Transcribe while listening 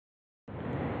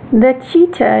The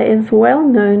cheetah is well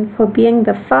known for being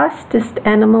the fastest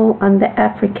animal on the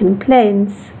African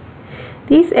plains.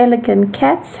 These elegant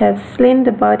cats have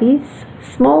slender bodies,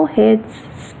 small heads,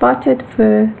 spotted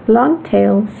fur, long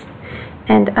tails,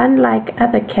 and unlike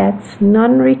other cats,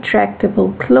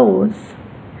 non-retractable claws.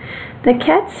 The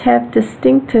cats have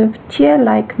distinctive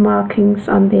tear-like markings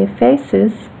on their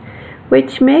faces,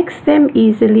 which makes them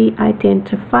easily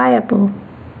identifiable.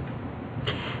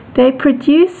 They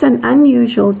produce an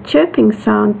unusual chirping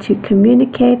sound to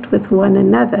communicate with one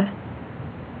another.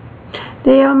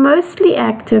 They are mostly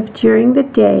active during the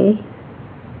day.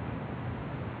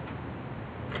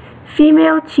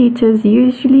 Female cheetahs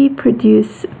usually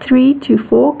produce 3 to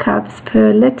 4 cubs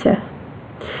per litter.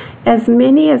 As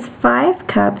many as 5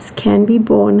 cubs can be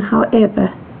born,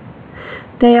 however.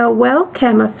 They are well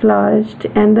camouflaged,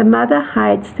 and the mother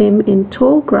hides them in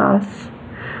tall grass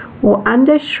or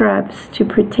under shrubs to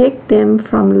protect them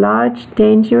from large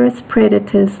dangerous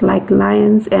predators like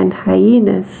lions and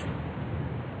hyenas.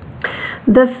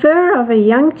 The fur of a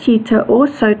young cheetah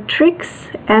also tricks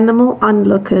animal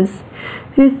onlookers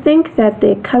who think that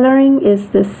their coloring is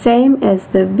the same as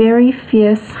the very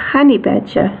fierce honey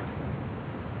badger.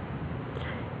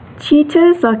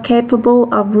 Cheetahs are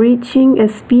capable of reaching a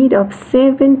speed of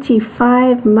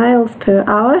 75 miles per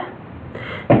hour.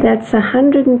 That's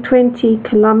 120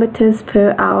 kilometers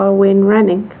per hour when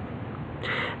running.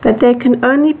 But they can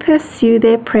only pursue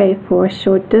their prey for a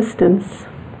short distance.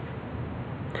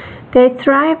 They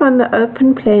thrive on the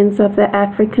open plains of the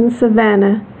African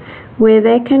savanna, where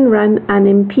they can run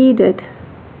unimpeded.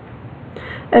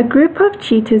 A group of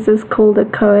cheetahs is called a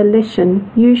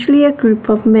coalition, usually a group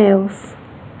of males.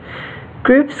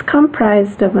 Groups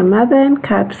comprised of a mother and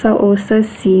cubs are also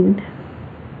seen.